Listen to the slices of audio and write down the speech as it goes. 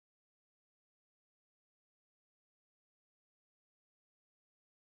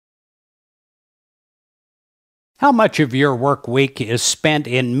How much of your work week is spent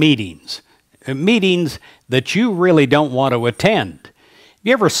in meetings? Meetings that you really don't want to attend. Have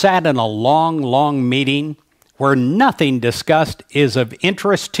you ever sat in a long meeting where nothing discussed is of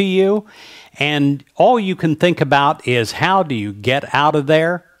interest to you, and all you can think about is how do you get out of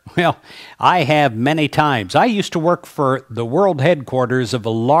there? Well, I have many times. I used to work for the world headquarters of a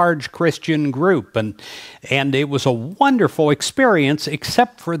large Christian group, and it was a wonderful experience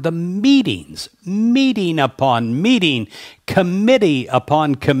except for the meetings, meeting upon meeting, committee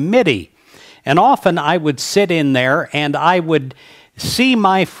upon committee. And often I would sit in there and I would see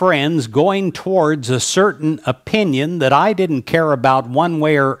my friends going towards a certain opinion that I didn't care about one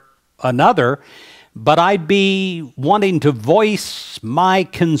way or another, but I'd be wanting to voice my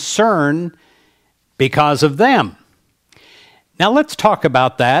concern because of them. Now let's talk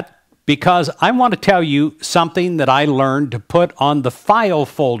about that, because I want to tell you something that I learned to put on the file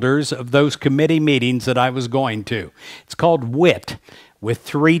folders of those committee meetings that I was going to. It's called Wittt, with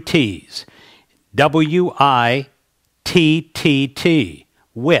 3 T's. W-I-T-T-T,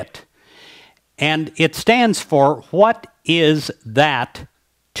 Wittt. And it stands for, what is that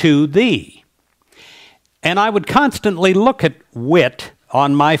to thee? And I would constantly look at Wittt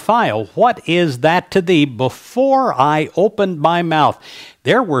on my file. What is that to thee? Before I opened my mouth.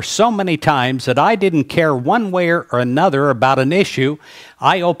 There were so many times that I didn't care one way or another about an issue.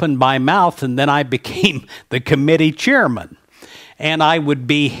 I opened my mouth and then I became the committee chairman. And I would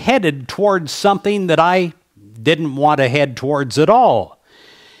be headed towards something that I didn't want to head towards at all.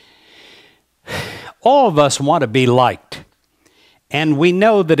 All of us want to be liked. And we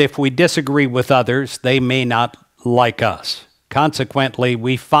know that if we disagree with others, they may not like us. Consequently,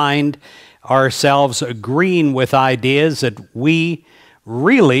 we find ourselves agreeing with ideas that we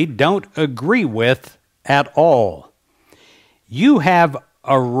really don't agree with at all. You have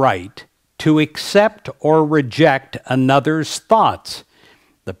a right to accept or reject another's thoughts.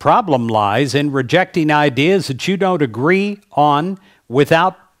 The problem lies in rejecting ideas that you don't agree on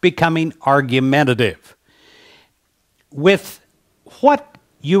without becoming argumentative. With what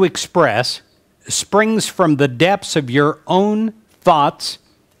you express springs from the depths of your own thoughts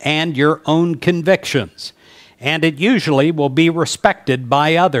and your own convictions, and it usually will be respected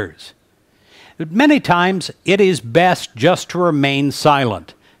by others. But many times it is best just to remain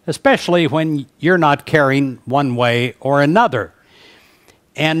silent, especially when you're not caring one way or another.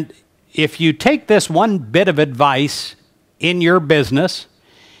 And if you take this one bit of advice in your business,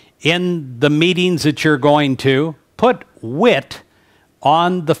 in the meetings that you're going to, put Wittt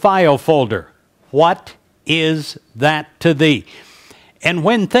on the file folder. What is that to thee? And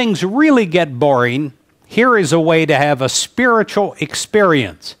when things really get boring, here is a way to have a spiritual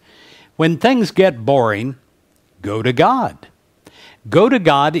experience. When things get boring, go to God. Go to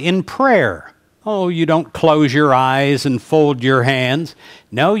God in prayer. Oh, you don't close your eyes and fold your hands.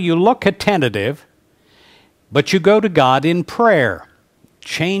 No, you look attentive, but you go to God in prayer.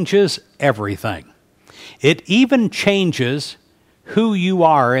 Changes everything. It even changes who you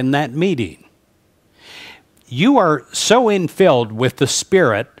are in that meeting. You are so infilled with the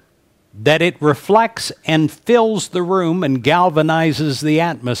Spirit that it reflects and fills the room and galvanizes the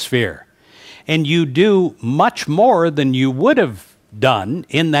atmosphere. And you do much more than you would have done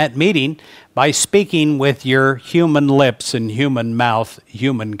in that meeting by speaking with your human lips and human mouth,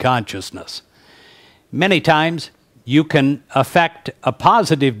 human consciousness. Many times you can affect a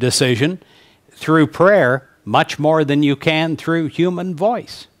positive decision through prayer much more than you can through human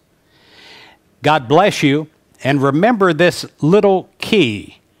voice. God bless you, and remember this little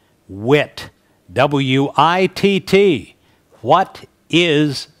key, Wittt, W-I-T-T. What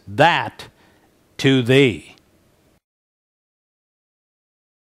is that to thee?